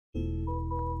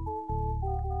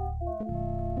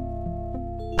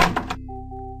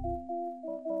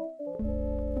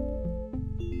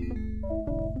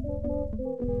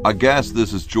I guess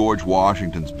this is George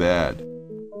Washington's bed.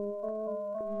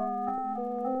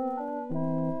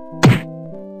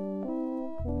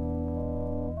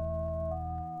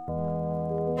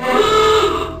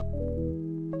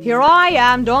 Here I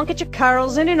am, don't get your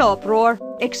carols in an uproar.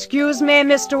 Excuse me,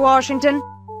 Mr. Washington.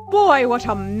 Boy, what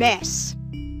a mess.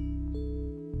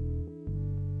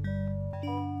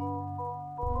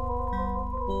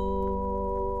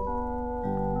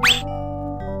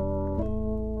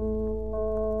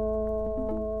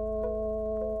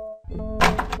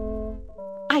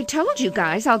 I told you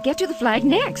guys I'll get to the flag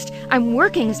next. I'm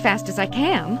working as fast as I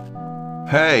can.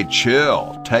 Hey,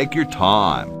 chill. Take your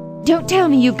time. Don't tell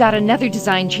me you've got another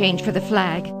design change for the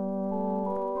flag.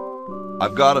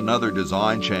 I've got another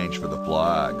design change for the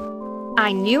flag.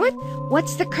 I knew it.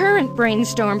 What's the current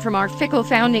brainstorm from our fickle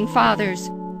founding fathers?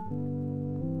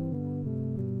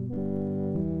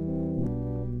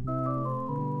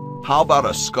 How about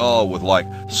a skull with, like,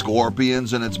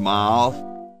 scorpions in its mouth?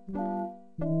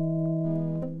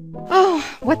 Oh,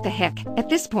 what the heck. At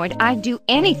this point, I'd do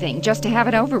anything just to have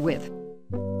it over with.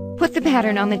 Put the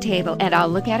pattern on the table and I'll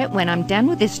look at it when I'm done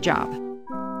with this job.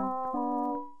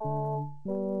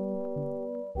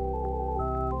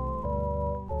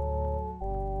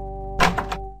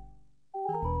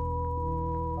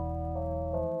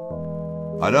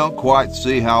 I don't quite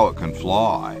see how it can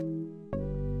fly.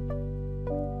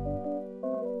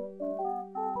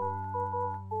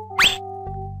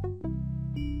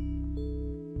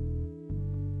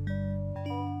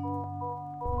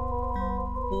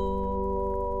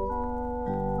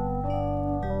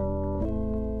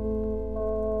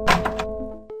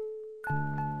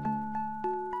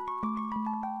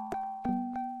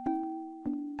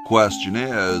 Question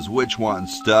is, which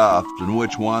one's stuffed and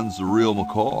which one's the real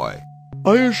McCoy?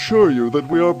 I assure you that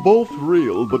we are both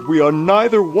real, but we are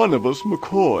neither one of us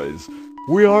McCoys.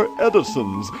 We are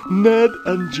Edisons, Ned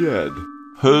and Jed.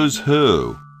 Who's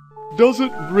who? Does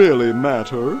it really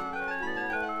matter?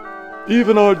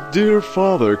 Even our dear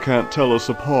father can't tell us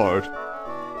apart.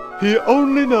 He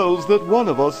only knows that one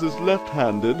of us is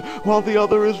left-handed while the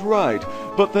other is right,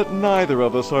 but that neither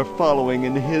of us are following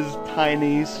in his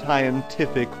tiny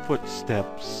scientific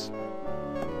footsteps.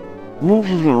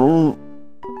 Hold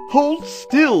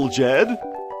still, Jed.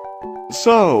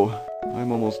 So,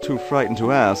 I'm almost too frightened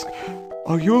to ask,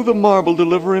 are you the marble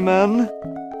delivery man?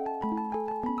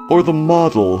 Or the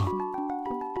model?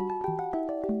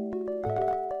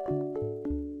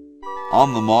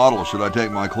 I'm the model. Should I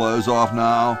take my clothes off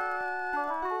now?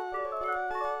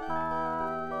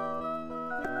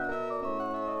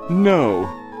 No.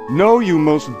 No, you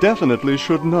most definitely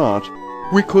should not.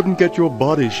 We couldn't get your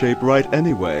body shape right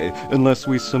anyway, unless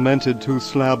we cemented 2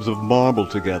 slabs of marble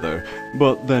together.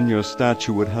 But then your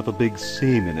statue would have a big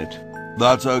seam in it.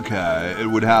 That's okay. It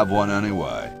would have one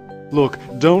anyway. Look,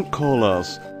 don't call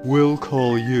us. We'll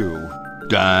call you.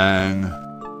 Dang.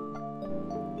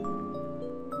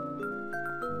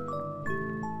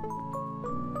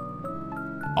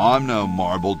 I'm no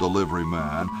marble delivery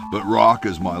man, but rock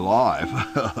is my life.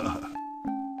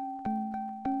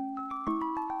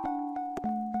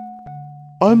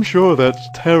 I'm sure that's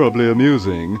terribly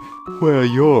amusing, where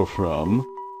you're from.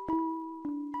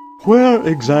 Where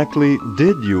exactly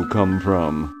did you come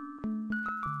from?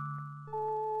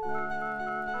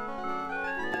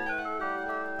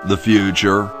 The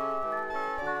future.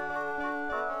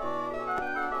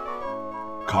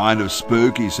 Kind of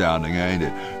spooky sounding, ain't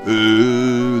it?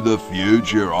 Ooh, the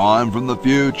future. I'm from the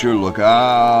future. Look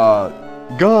out.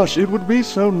 Gosh, it would be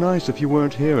so nice if you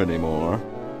weren't here anymore.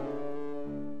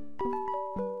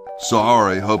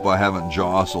 Sorry, hope I haven't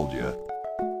jostled you.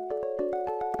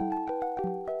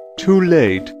 Too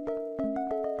late.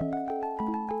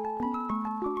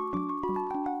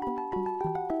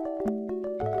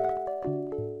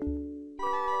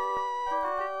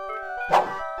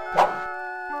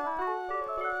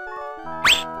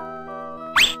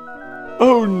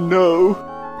 Oh no!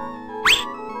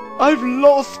 I've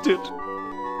lost it!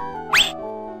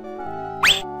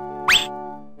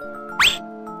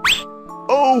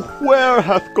 Oh, where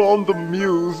hath gone the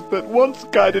muse that once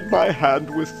guided my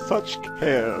hand with such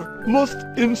care? Must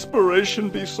inspiration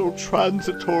be so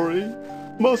transitory?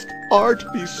 Must art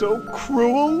be so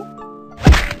cruel?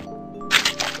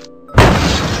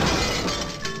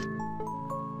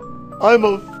 I'm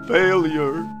a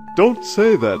failure. Don't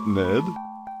say that, Ned.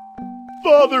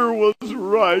 Father was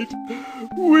right.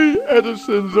 We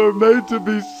Edisons are made to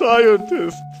be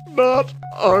scientists, not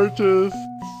artists.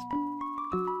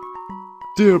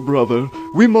 Dear brother,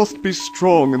 we must be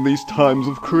strong in these times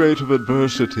of creative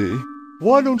adversity.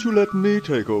 Why don't you let me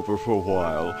take over for a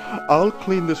while? I'll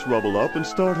clean this rubble up and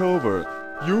start over.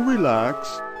 You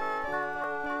relax.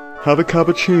 Have a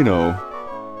cappuccino.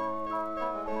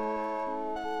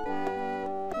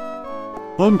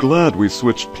 I'm glad we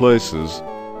switched places.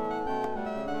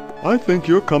 I think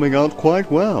you're coming out quite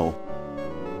well.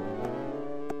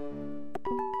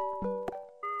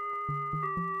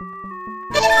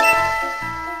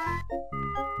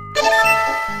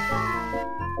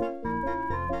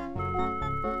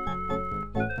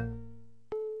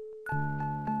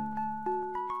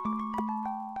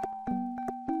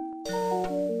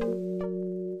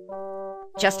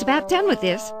 Just about done with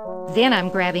this. Then I'm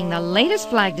grabbing the latest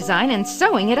flag design and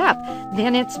sewing it up.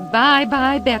 Then it's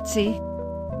bye-bye, Betsy.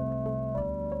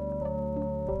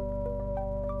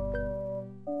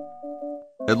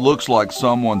 It looks like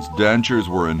someone's dentures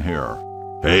were in here.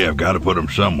 Hey, I've got to put them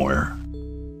somewhere.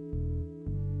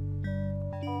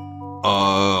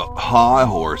 Hi,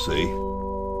 Horsey.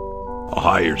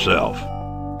 Hi yourself.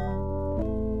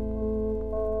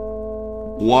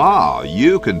 Wow,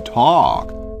 you can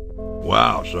talk.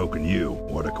 Wow, so can you.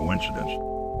 What a coincidence.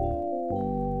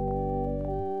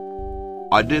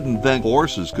 I didn't think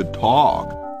horses could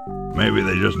talk. Maybe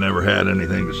they just never had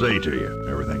anything to say to you.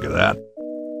 Ever think of that?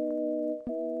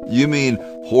 You mean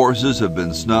horses have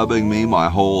been snubbing me my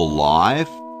whole life?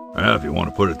 Well, if you want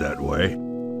to put it that way.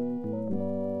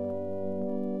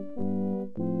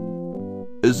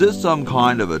 Is this some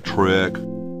kind of a trick?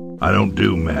 I don't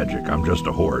do magic. I'm just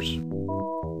a horse.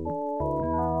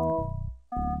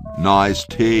 Nice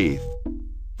teeth.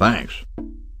 Thanks.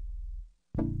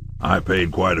 I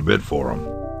paid quite a bit for them.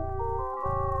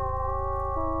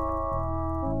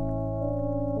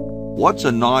 What's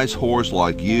a nice horse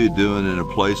like you doing in a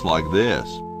place like this?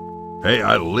 Hey,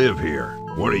 I live here.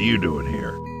 What are you doing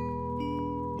here?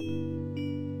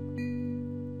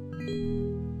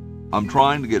 I'm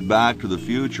trying to get back to the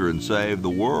future and save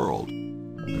the world.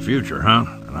 The future, huh?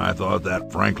 And I thought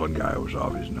that Franklin guy was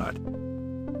off his nut.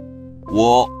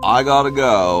 Well, I gotta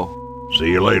go.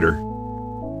 See you later.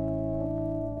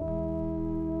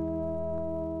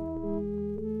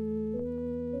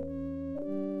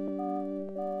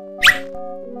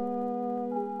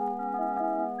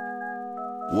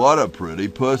 What a pretty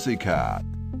pussycat.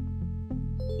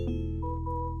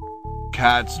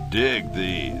 Cats dig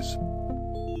these.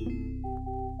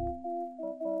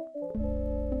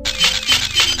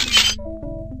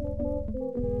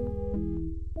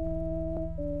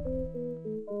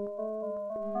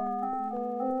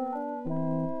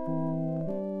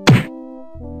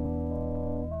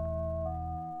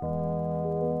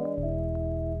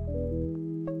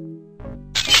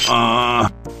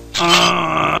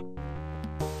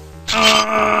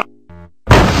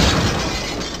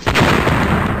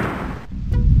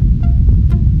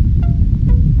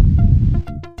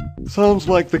 Sounds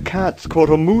like the cat's caught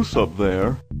a moose up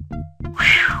there.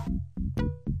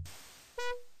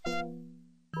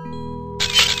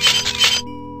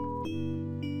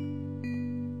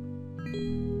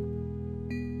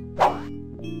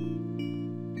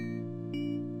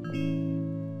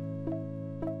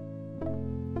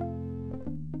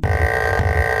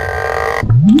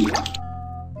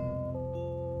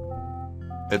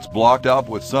 It's blocked up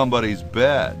with somebody's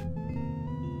bed.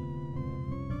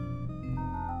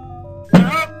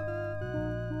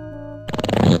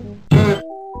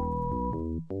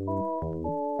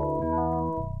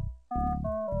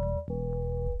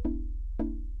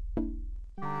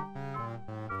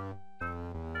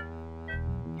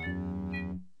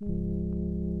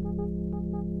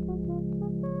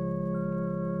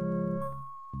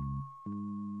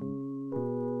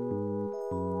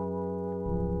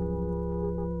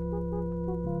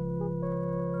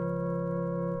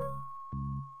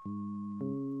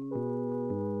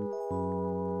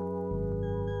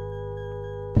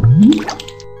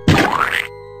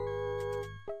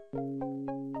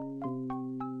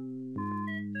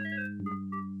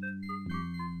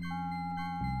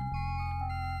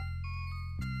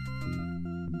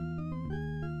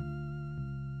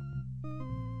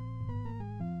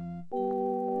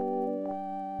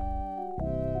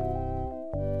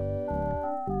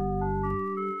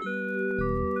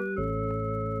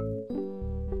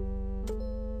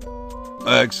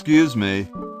 Excuse me.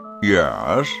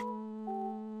 Yes?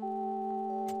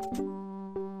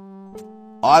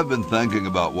 I've been thinking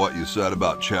about what you said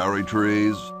about cherry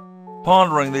trees.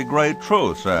 Pondering the great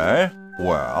truths, eh?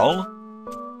 Well?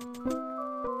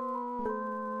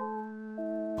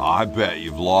 I bet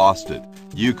you've lost it.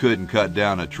 You couldn't cut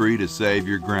down a tree to save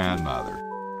your grandmother.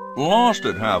 Lost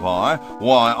it, have I?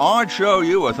 Why, I'd show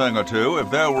you a thing or two if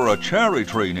there were a cherry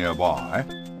tree nearby.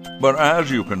 But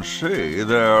as you can see,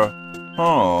 there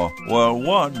Oh, well,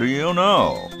 what do you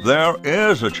know? There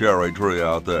is a cherry tree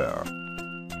out there.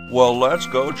 Well, let's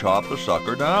go chop the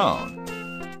sucker down.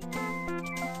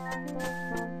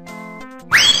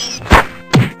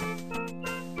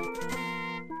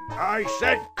 I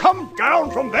said come down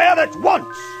from there at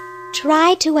once!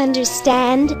 Try to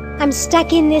understand. I'm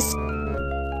stuck in this...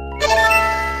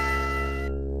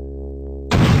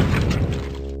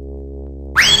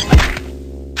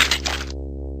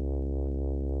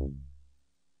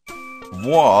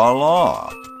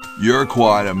 Voila! You're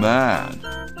quite a man.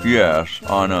 Yes,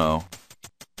 I know.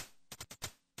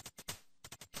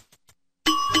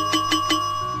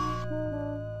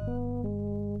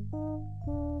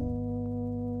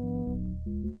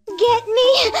 Get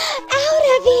me out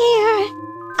of here!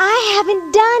 I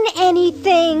haven't done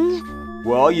anything.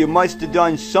 Well, you must have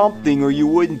done something or you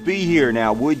wouldn't be here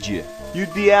now, would you?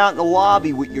 You'd be out in the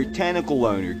lobby with your tentacle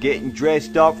owner getting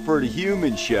dressed up for the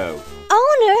human show.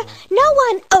 Owner? No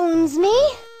one owns me.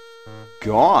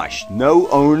 Gosh, no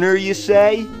owner, you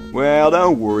say? Well,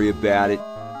 don't worry about it.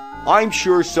 I'm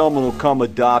sure someone will come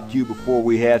adopt you before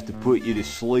we have to put you to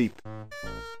sleep.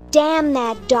 Damn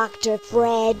that Dr.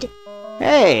 Fred.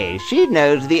 Hey, she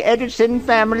knows the Edison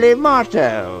family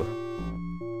motto.